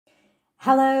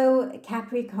Hello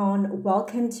Capricorn,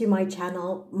 welcome to my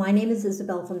channel. My name is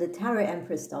Isabel from the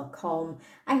TarotEmpress.com.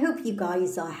 I hope you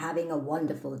guys are having a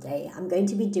wonderful day. I'm going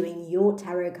to be doing your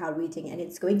tarot card reading and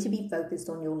it's going to be focused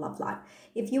on your love life.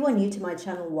 If you are new to my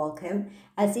channel, welcome.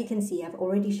 As you can see, I've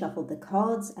already shuffled the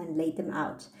cards and laid them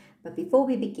out. But before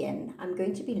we begin, I'm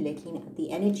going to be looking at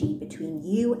the energy between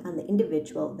you and the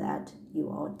individual that you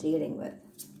are dealing with.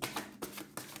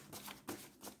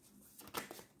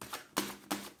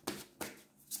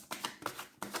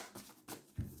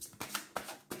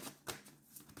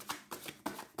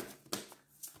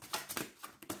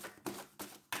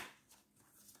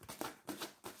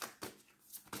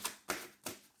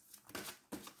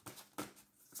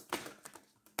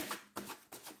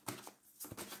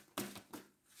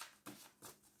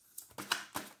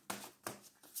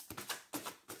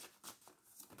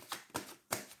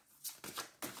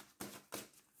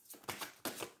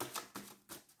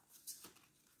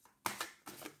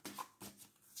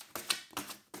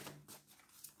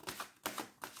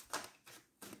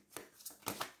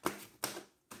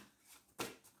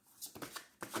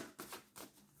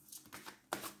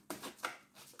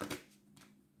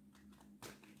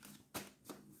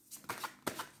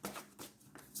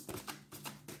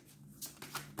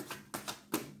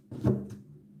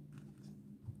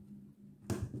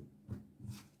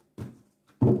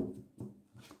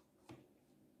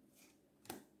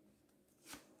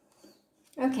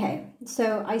 Okay,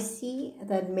 so I see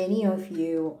that many of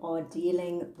you are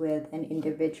dealing with an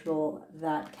individual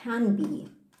that can be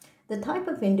the type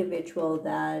of individual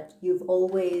that you've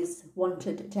always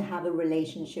wanted to have a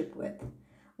relationship with.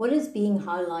 What is being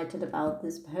highlighted about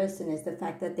this person is the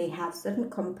fact that they have certain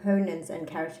components and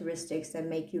characteristics that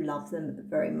make you love them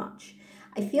very much.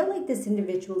 I feel like this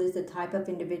individual is the type of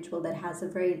individual that has a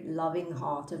very loving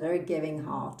heart, a very giving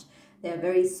heart. They're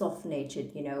very soft-natured,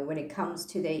 you know, when it comes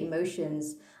to their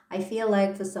emotions. I feel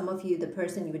like for some of you, the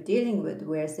person you're dealing with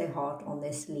wears their heart on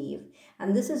their sleeve.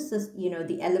 And this is just, you know,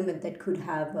 the element that could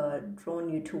have drawn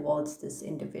you towards this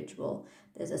individual.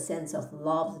 There's a sense of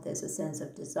love, there's a sense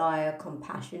of desire,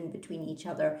 compassion between each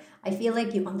other. I feel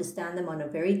like you understand them on a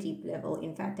very deep level.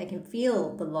 In fact, I can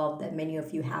feel the love that many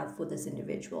of you have for this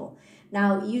individual.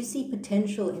 Now, you see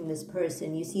potential in this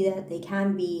person. You see that they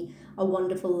can be a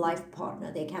wonderful life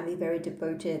partner. They can be very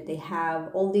devoted. They have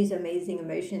all these amazing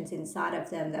emotions inside of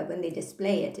them that when they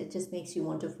display it, it just makes you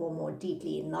want to fall more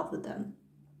deeply in love with them.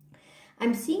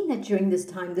 I'm seeing that during this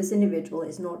time, this individual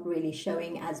is not really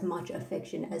showing as much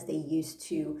affection as they used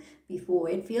to before.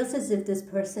 It feels as if this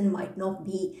person might not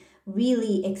be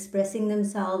really expressing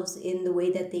themselves in the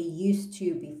way that they used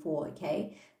to before,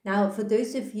 okay? Now, for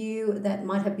those of you that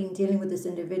might have been dealing with this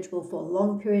individual for a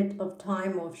long period of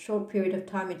time or a short period of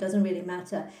time, it doesn't really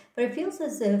matter. But it feels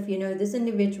as if, you know, this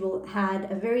individual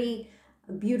had a very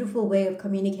beautiful way of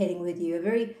communicating with you, a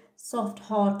very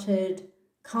soft-hearted,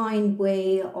 kind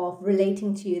way of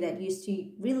relating to you that used to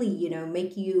really, you know,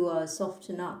 make you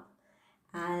soften up.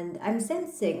 And I'm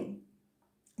sensing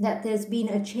that there's been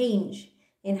a change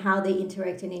in how they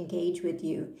interact and engage with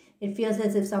you. It feels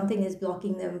as if something is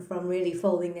blocking them from really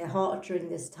following their heart during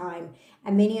this time.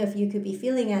 And many of you could be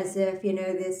feeling as if, you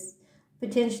know, there's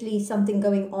potentially something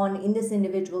going on in this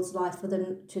individual's life for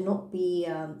them to not be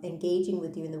engaging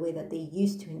with you in the way that they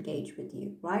used to engage with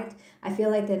you, right? I feel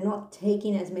like they're not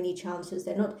taking as many chances.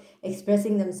 They're not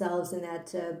expressing themselves in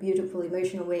that beautiful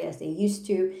emotional way as they used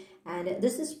to. And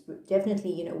this is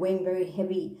definitely, you know, weighing very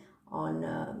heavy on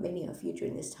many of you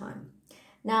during this time.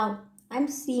 Now, I'm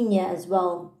seeing here as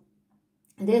well,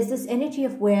 there's this energy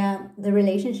of where the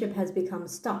relationship has become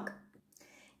stuck.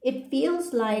 It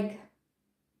feels like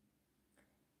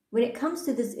when it comes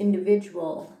to this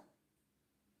individual,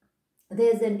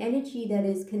 there's an energy that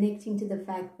is connecting to the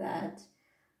fact that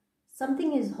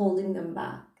something is holding them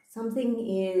back. Something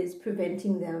is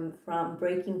preventing them from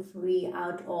breaking free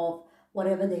out of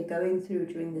whatever they're going through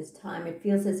during this time. It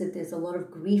feels as if there's a lot of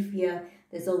grief here.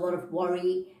 There's a lot of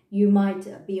worry. You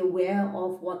might be aware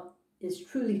of what is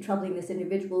truly troubling this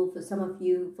individual. For some of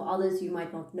you, for others, you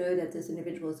might not know that this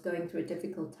individual is going through a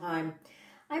difficult time.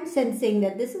 I'm sensing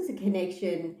that this is a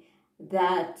connection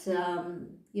that,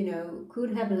 you know,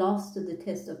 could have lost to the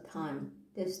test of time.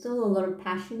 There's still a lot of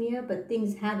passion here, but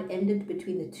things have ended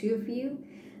between the two of you.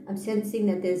 I'm sensing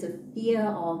that there's a fear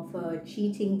of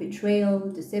cheating,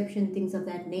 betrayal, deception, things of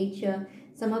that nature.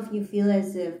 Some of you feel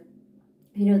as if,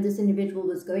 you know, this individual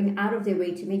was going out of their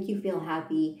way to make you feel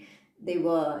happy. They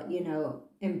were, you know,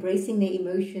 embracing their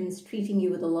emotions, treating you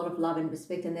with a lot of love and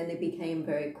respect, and then they became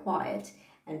very quiet.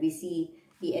 And we see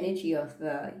the energy of,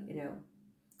 you know,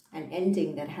 an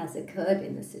ending that has occurred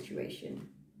in the situation.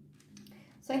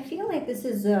 So I feel like this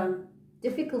is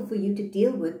difficult for you to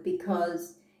deal with,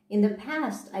 because in the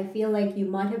past, I feel like you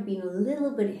might have been a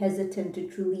little bit hesitant to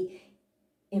truly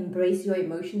embrace your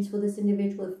emotions for this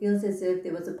individual. It feels as if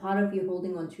there was a part of you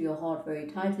holding onto your heart very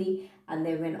tightly, and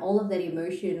then when all of that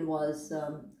emotion was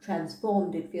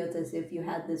transformed, it feels as if you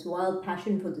had this wild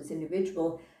passion for this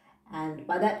individual. And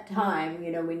by that time,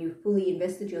 you know, when you fully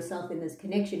invested yourself in this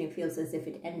connection, it feels as if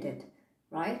it ended,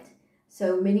 right?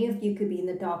 So many of you could be in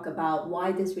the dark about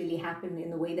why this really happened in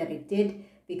the way that it did,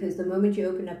 because the moment you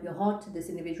open up your heart to this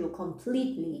individual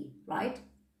completely, right?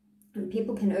 And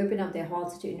people can open up their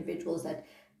hearts to individuals at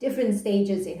different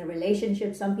stages in a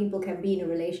relationship. Some people can be in a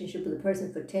relationship with a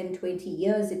person for 10, 20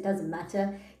 years. It doesn't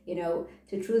matter. You know,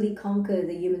 to truly conquer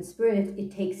the human spirit,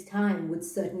 it takes time with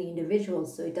certain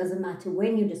individuals. So it doesn't matter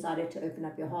when you decided to open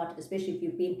up your heart, especially if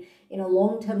you've been in a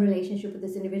long-term relationship with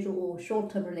this individual or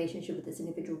short-term relationship with this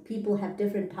individual. People have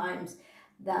different times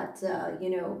that,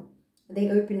 you know, they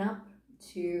open up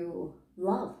to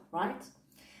love, right?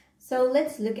 So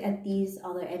let's look at these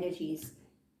other energies.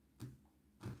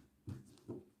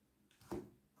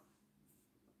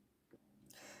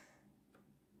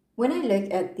 When I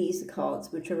look at these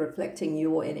cards, which are reflecting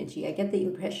your energy, I get the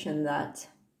impression that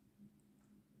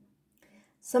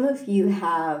some of you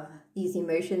have these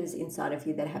emotions inside of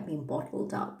you that have been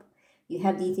bottled up. You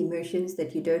have these emotions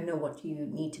that you don't know what you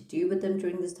need to do with them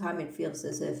during this time. It feels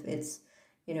as if it's,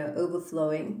 you know,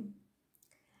 overflowing.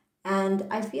 And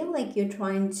I feel like you're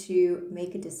trying to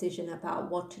make a decision about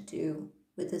what to do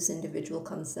with this individual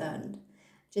concerned,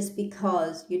 just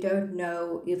because you don't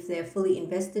know if they're fully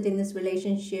invested in this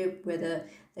relationship, whether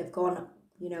they've gone,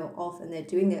 you know, off and they're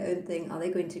doing their own thing. Are they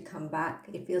going to come back?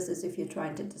 It feels as if you're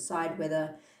trying to decide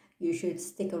whether you should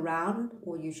stick around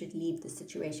or you should leave the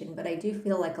situation. But I do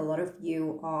feel like a lot of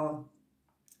you are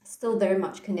still very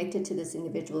much connected to this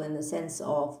individual in the sense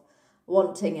of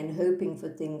wanting and hoping for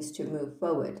things to move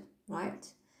forward, right?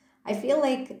 I feel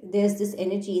like there's this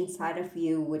energy inside of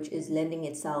you which is lending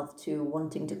itself to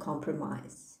wanting to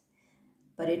compromise.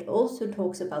 But it also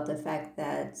talks about the fact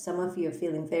that some of you are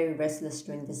feeling very restless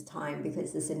during this time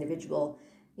because this individual,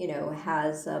 you know,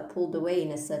 has pulled away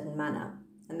in a certain manner.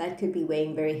 And that could be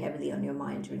weighing very heavily on your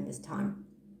mind during this time.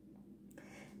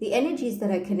 The energies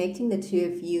that are connecting the two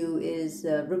of you is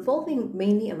revolving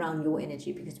mainly around your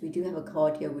energy, because we do have a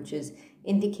card here which is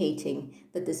indicating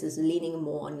that this is leaning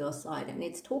more on your side. And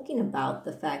it's talking about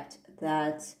the fact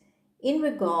that in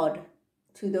regard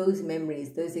to those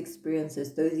memories, those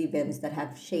experiences, those events that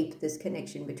have shaped this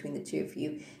connection between the two of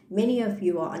you, many of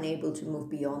you are unable to move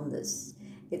beyond this.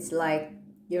 It's like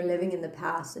you're living in the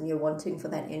past and you're wanting for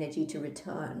that energy to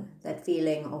return, that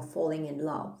feeling of falling in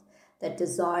love, that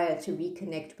desire to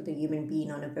reconnect with a human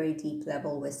being on a very deep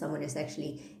level, where someone is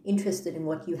actually interested in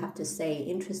what you have to say,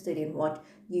 interested in what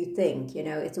you think. You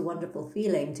know, it's a wonderful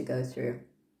feeling to go through.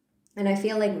 And I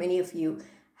feel like many of you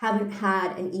haven't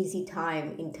had an easy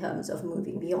time in terms of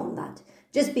moving beyond that,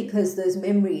 just because those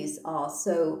memories are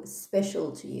so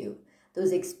special to you.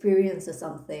 Those experiences are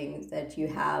something that you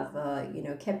have, you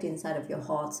know, kept inside of your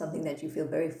heart, something that you feel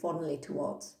very fondly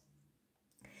towards.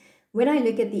 When I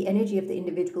look at the energy of the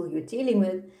individual you're dealing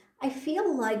with, I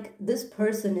feel like this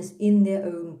person is in their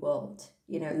own world,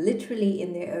 you know, literally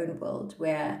in their own world,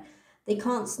 where they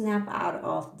can't snap out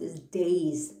of this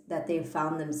daze that they've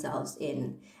found themselves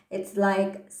in. It's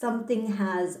like something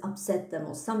has upset them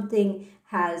or something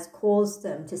has caused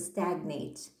them to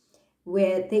stagnate,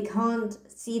 where they can't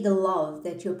see the love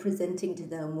that you're presenting to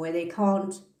them, where they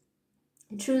can't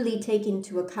truly take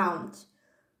into account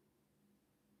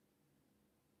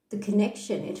the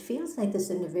connection. It feels like this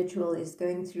individual is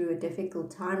going through a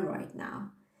difficult time right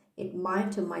now. It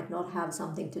might or might not have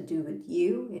something to do with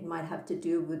you. It might have to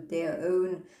do with their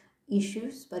own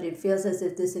issues, but it feels as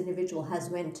if this individual has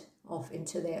went off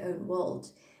into their own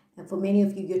world. And for many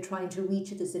of you, you're trying to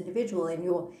reach this individual, and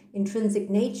your intrinsic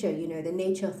nature, you know, the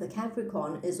nature of the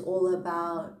Capricorn is all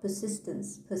about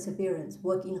persistence, perseverance,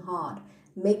 working hard,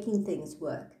 making things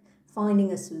work,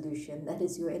 finding a solution. That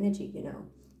is your energy, you know.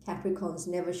 Capricorns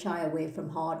never shy away from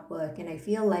hard work. And I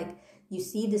feel like you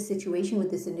see the situation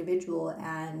with this individual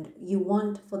and you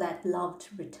want for that love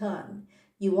to return.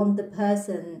 You want the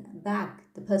person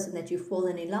back, the person that you've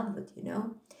fallen in love with, you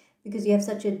know, because you have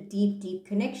such a deep, deep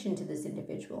connection to this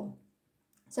individual.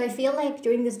 So I feel like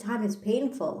during this time it's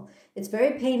painful. It's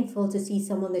very painful to see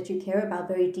someone that you care about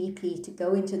very deeply to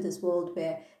go into this world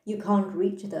where you can't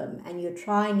reach them, and you're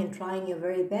trying and trying your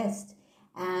very best.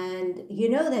 And you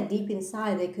know that deep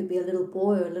inside there could be a little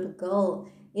boy or a little girl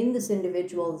in this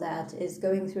individual that is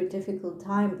going through a difficult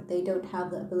time, but they don't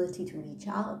have the ability to reach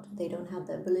out. They don't have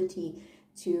the ability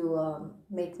to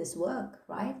make this work,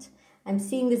 right? I'm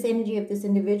seeing this energy of this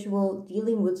individual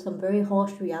dealing with some very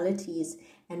harsh realities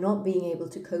and not being able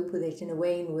to cope with it in a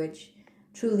way in which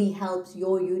truly helps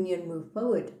your union move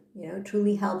forward,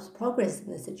 truly helps progress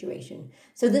in the situation.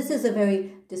 So this is a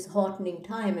very disheartening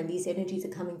time, and these energies are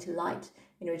coming to light.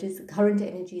 It is the current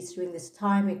energies during this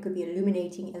time. It could be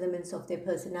illuminating elements of their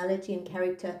personality and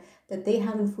character that they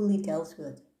haven't fully dealt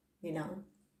with,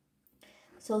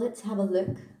 So let's have a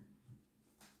look,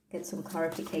 get some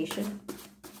clarification.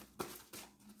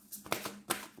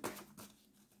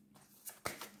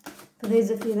 For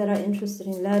those of you that are interested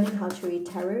in learning how to read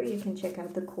tarot, you can check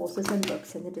out the courses and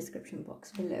books in the description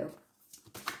box below.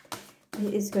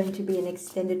 It is going to be an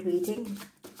extended reading.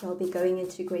 I'll be going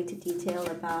into greater detail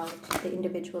about the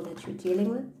individual that you're dealing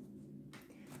with.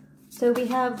 So we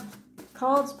have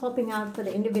cards popping out for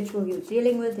the individual you're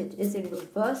dealing with. It is in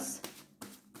reverse.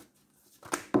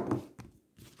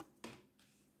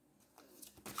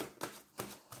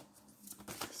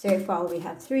 So far we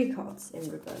have 3 cards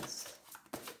in reverse.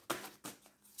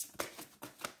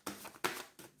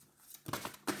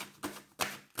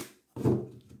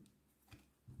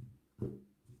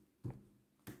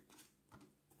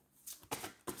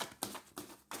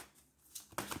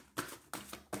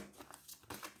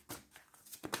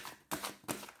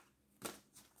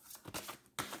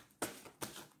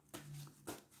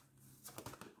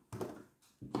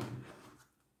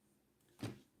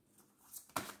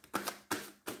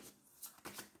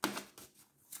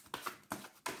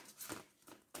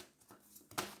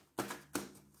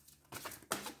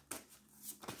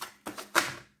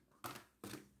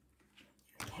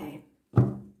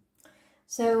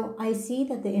 So I see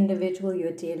that the individual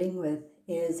you're dealing with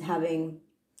is having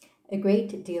a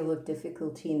great deal of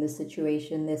difficulty in the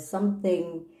situation. There's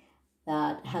something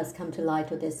that has come to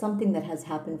light, or there's something that has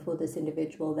happened for this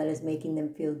individual that is making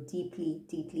them feel deeply,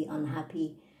 deeply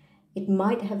unhappy. It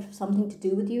might have something to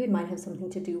do with you. It might have something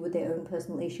to do with their own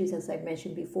personal issues, as I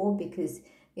mentioned before, because,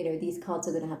 these cards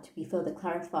are going to have to be further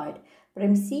clarified. But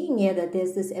I'm seeing here that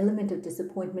there's this element of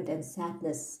disappointment and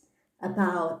sadness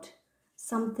about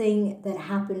something that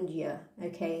happened here,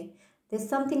 okay? There's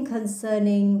something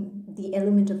concerning the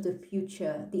element of the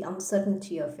future, the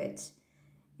uncertainty of it.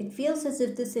 It feels as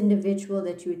if this individual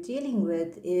that you're dealing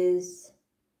with is,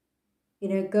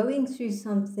 going through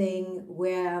something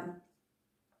where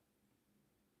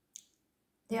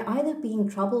they're either being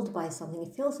troubled by something.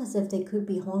 It feels as if they could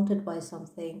be haunted by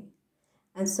something.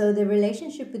 And so the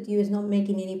relationship with you is not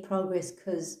making any progress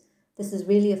because this is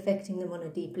really affecting them on a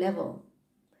deep level.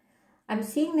 I'm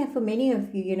seeing that for many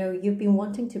of you, you've been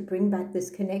wanting to bring back this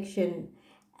connection,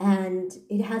 and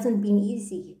it hasn't been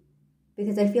easy,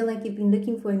 because I feel like you've been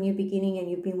looking for a new beginning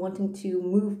and you've been wanting to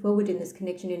move forward in this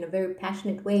connection in a very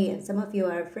passionate way. And some of you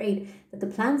are afraid that the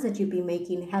plans that you've been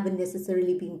making haven't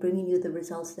necessarily been bringing you the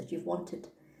results that you've wanted.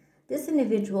 This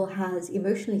individual has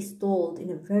emotionally stalled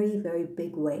in a very, very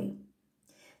big way.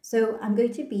 So I'm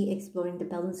going to be exploring the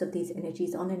balance of these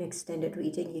energies on an extended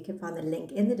reading. You can find the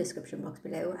link in the description box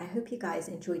below. I hope you guys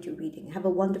enjoyed your reading. Have a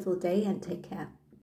wonderful day and take care.